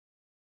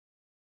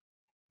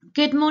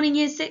Good morning,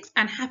 Year 6,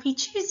 and happy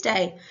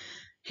Tuesday.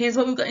 Here's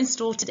what we've got in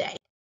store today.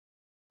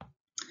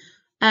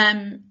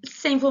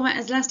 Same format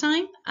as last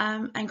time,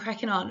 and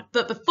cracking on.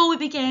 But before we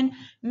begin,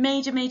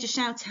 major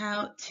shout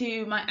out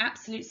to my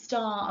absolute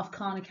star of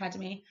Khan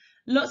Academy.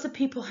 Lots of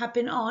people have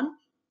been on,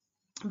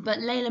 but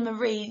Layla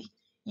Marie,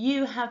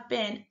 you have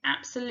been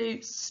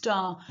absolute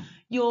star.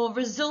 Your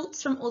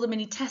results from all the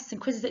mini tests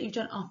and quizzes that you've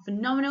done are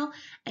phenomenal,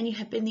 and you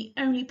have been the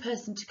only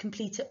person to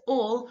complete it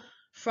all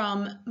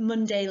from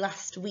Monday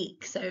last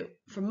week. So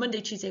from Monday,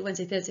 Tuesday,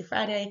 Wednesday, Thursday,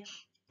 Friday,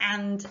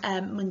 and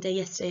Monday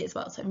yesterday as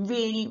well. So I'm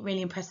really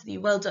impressed with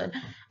you. Well done.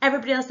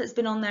 Everybody else that's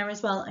been on there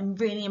as well, I'm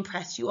really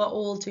impressed. You are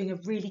all doing a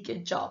really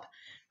good job.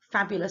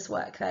 Fabulous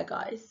work there,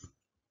 guys.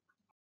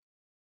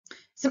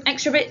 Some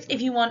extra bits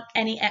if you want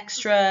any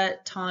extra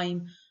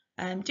time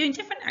doing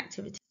different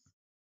activities.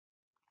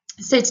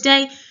 So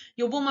today,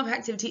 your warm-up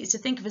activity is to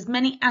think of as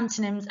many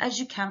antonyms as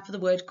you can for the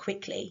word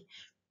quickly.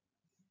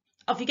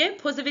 Off you go,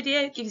 pause the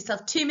video, give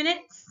yourself 2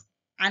 minutes,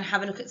 and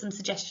have a look at some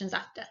suggestions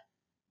after.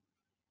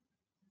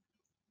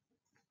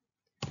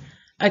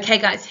 Okay,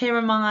 guys, here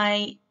are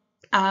my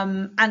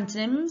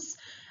antonyms.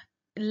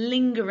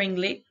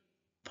 Lingeringly,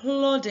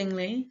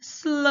 ploddingly,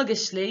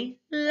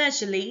 sluggishly,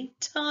 leisurely,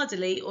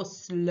 tardily, or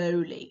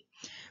slowly.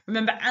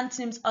 Remember,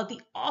 antonyms are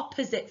the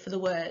opposite for the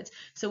word.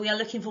 So we are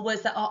looking for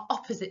words that are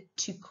opposite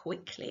to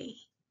quickly.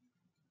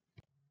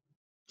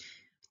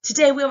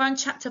 Today we're on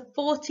chapter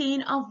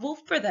 14 of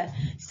Wolf Brother.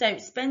 So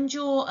spend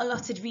your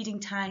allotted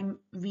reading time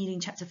reading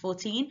chapter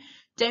 14.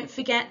 Don't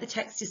forget the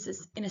text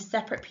is in a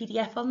separate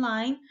PDF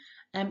online.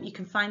 You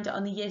can find it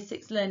on the Year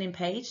 6 learning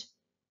page.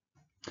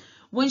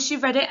 Once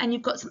you've read it and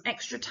you've got some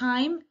extra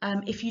time,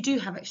 if you do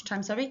have extra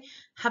time, sorry,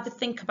 have a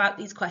think about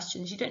these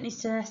questions. You don't need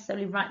to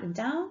necessarily write them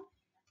down,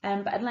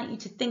 but I'd like you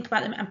to think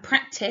about them and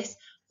practice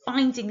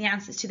finding the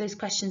answers to those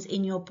questions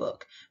in your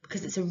book,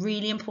 because it's a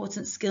really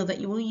important skill that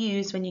you will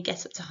use when you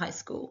get up to high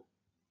school.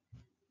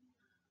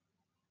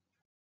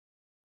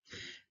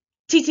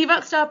 TT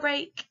Rockstar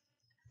break.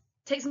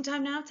 Take some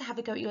time now to have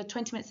a go at your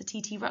 20 minutes of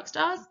TT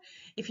Rockstars.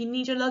 If you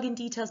need your login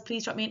details,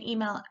 please drop me an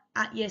email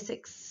at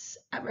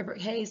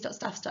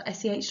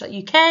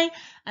year6@redbrickhayes.staffs.sch.uk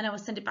and I will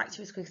send it back to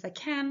you as quick as I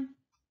can.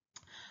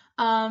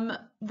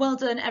 Well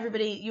done,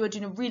 everybody. You are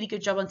doing a really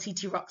good job on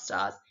TT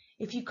Rockstars.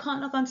 If you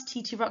can't log on to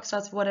TT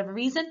Rockstars for whatever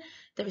reason,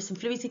 there is some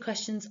fluency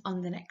questions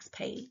on the next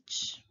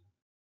page.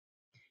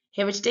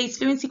 Here are today's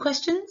fluency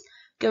questions.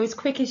 Go as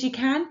quick as you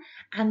can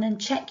and then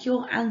check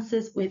your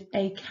answers with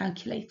a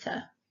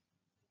calculator.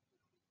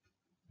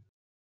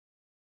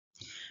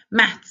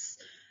 Maths.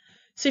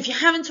 So if you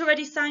haven't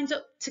already signed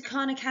up to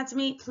Khan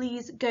Academy,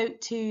 please go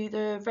to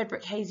the Red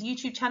Brick Hayes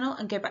YouTube channel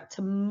and go back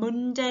to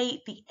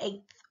Monday, the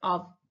 8th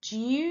of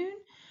June.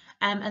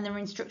 And there are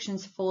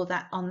instructions for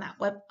that on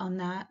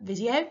that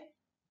video.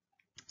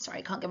 Sorry,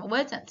 I can't get my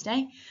words out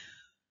today.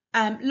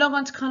 Log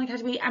on to Khan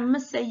Academy. I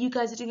must say you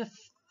guys are doing a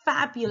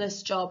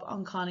fabulous job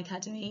on Khan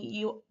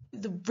Academy.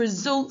 The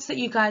results that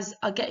you guys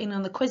are getting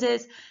on the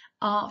quizzes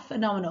are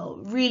phenomenal.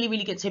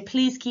 Really good. So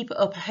please keep it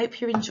up. I hope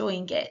you're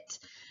enjoying it.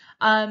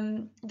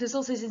 There's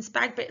also some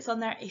spag bits on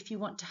there if you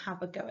want to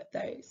have a go at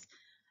those.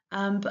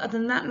 But other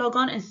than that, log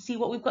on and see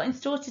what we've got in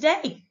store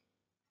today.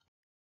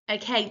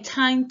 Okay,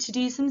 time to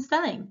do some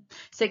spelling.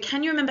 So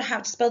can you remember how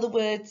to spell the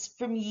words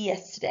from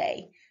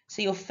yesterday?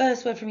 So your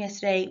first word from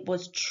yesterday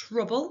was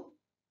trouble.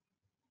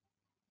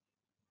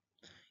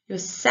 Your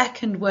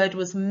second word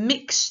was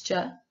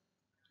mixture.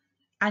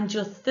 And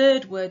your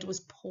third word was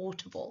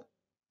portable.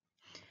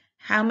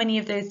 How many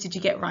of those did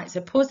you get right?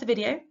 So pause the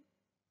video,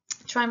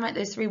 try and write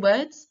those 3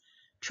 words,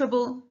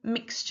 trouble,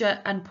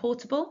 mixture, and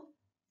portable.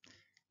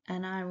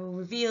 And I will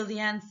reveal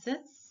the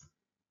answers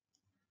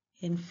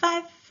in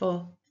 5,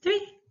 4,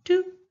 3,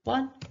 2,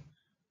 1.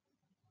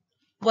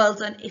 Well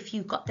done if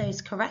you got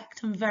those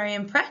correct. I'm very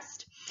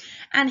impressed.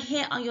 And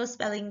here are your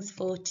spellings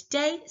for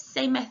today.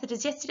 Same method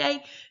as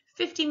yesterday.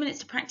 15 minutes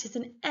to practice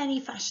in any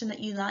fashion that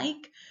you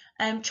like.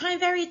 Try and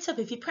vary it up.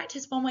 If you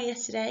practiced one way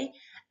yesterday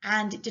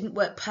and it didn't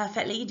work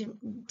perfectly, you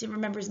didn't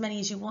remember as many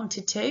as you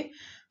wanted to,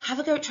 have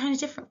a go at trying a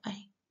different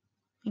way.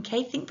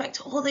 Okay, think back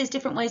to all those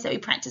different ways that we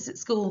practice at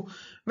school.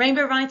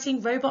 Rainbow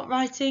writing, robot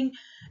writing,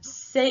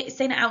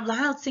 saying it out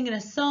loud, singing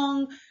a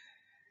song,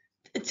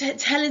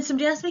 telling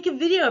somebody else, make a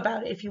video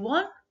about it if you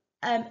want.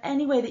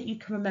 Any way that you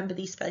can remember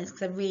these spellings, because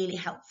they're really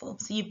helpful.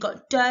 So you've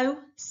got dough,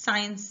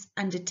 science,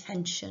 and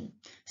attention.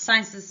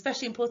 Science is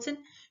especially important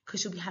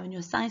because you'll be having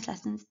your science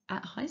lessons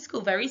at high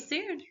school very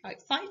soon. How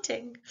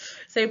exciting.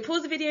 So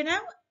pause the video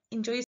now,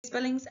 enjoy your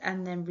spellings,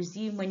 and then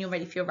resume when you're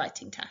ready for your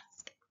writing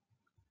task.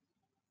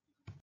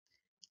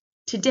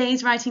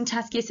 Today's writing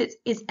task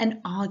is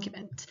an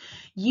argument.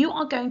 You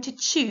are going to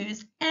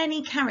choose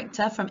any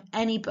character from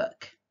any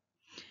book.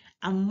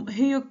 And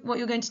what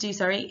you're going to do,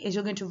 is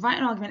you're going to write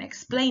an argument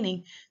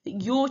explaining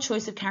that your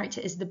choice of character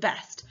is the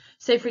best.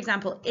 So, for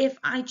example, if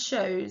I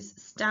chose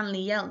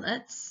Stanley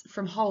Yelnats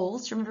from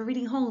Holes, do you remember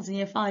reading Holes in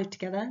Year 5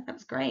 together? That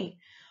was great.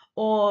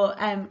 Or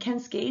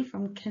Kensuke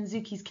from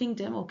Kensuke's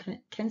Kingdom, or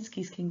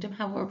Kensuke's Kingdom,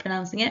 however we're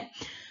pronouncing it.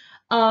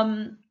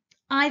 I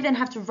then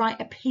have to write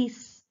a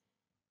piece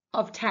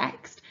of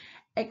text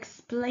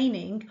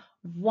explaining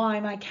why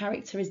my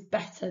character is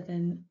better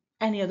than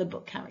any other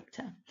book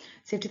character.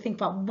 So you have to think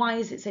about, why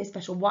is it so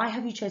special? Why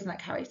have you chosen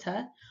that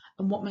character?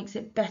 And what makes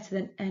it better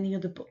than any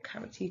other book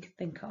character you could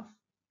think of?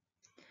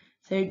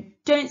 So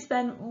don't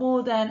spend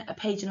more than a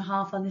page and a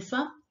half on this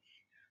one,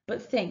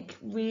 but think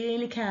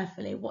really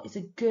carefully what is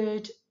a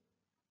good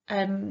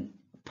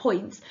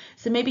points.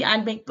 So maybe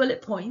I'd make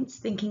bullet points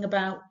thinking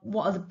about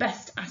what are the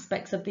best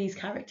aspects of these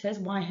characters,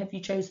 why have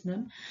you chosen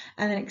them,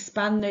 and then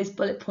expand those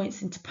bullet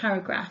points into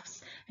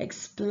paragraphs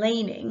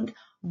explaining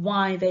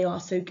why they are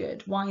so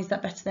good. Why is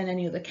that better than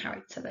any other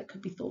character that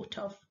could be thought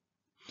of?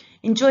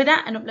 Enjoy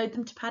that and upload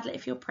them to Padlet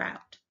if you're proud.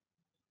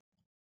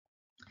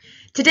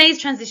 Today's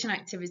transition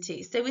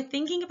activity. So we're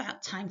thinking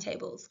about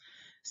timetables.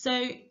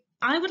 So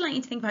I would like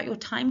you to think about your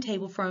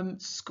timetable from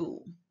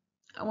school.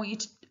 I want you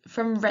to,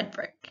 from Red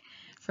Brick,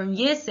 from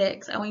year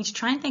 6, I want you to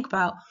try and think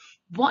about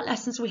what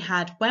lessons we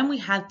had, when we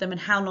had them,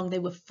 and how long they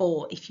were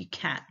for, if you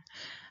can.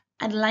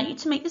 I'd like you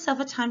to make yourself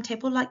a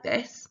timetable like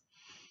this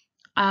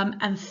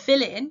and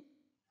fill in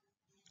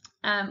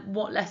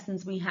what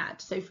lessons we had.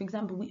 So for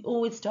example, we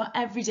always start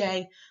every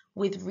day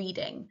with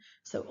reading.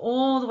 So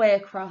all the way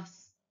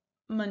across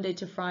Monday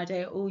to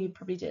Friday, or you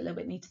probably do it a little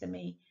bit neater than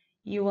me,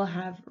 you will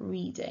have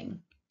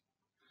reading.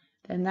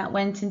 Then that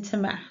went into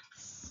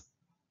maths.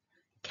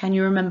 Can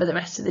you remember the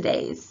rest of the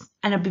days?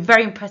 And I'd be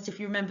very impressed if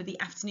you remember the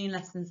afternoon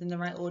lessons in the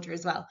right order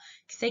as well,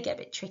 because they get a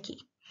bit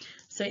tricky.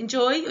 So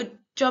enjoy. Your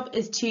job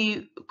is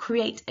to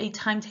create a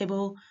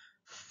timetable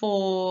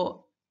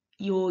for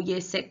your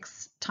year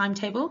 6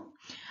 timetable.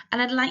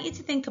 And I'd like you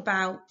to think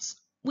about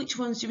which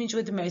ones you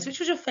enjoyed the most. Which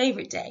was your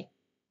favourite day?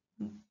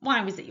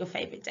 Why was it your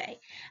favourite day?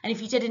 And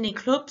if you did any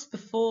clubs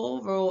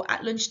before or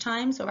at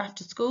lunchtimes or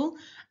after school,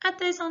 add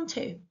those on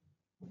too.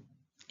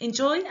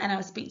 Enjoy, and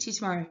I'll speak to you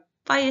tomorrow.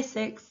 Bye, Year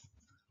 6.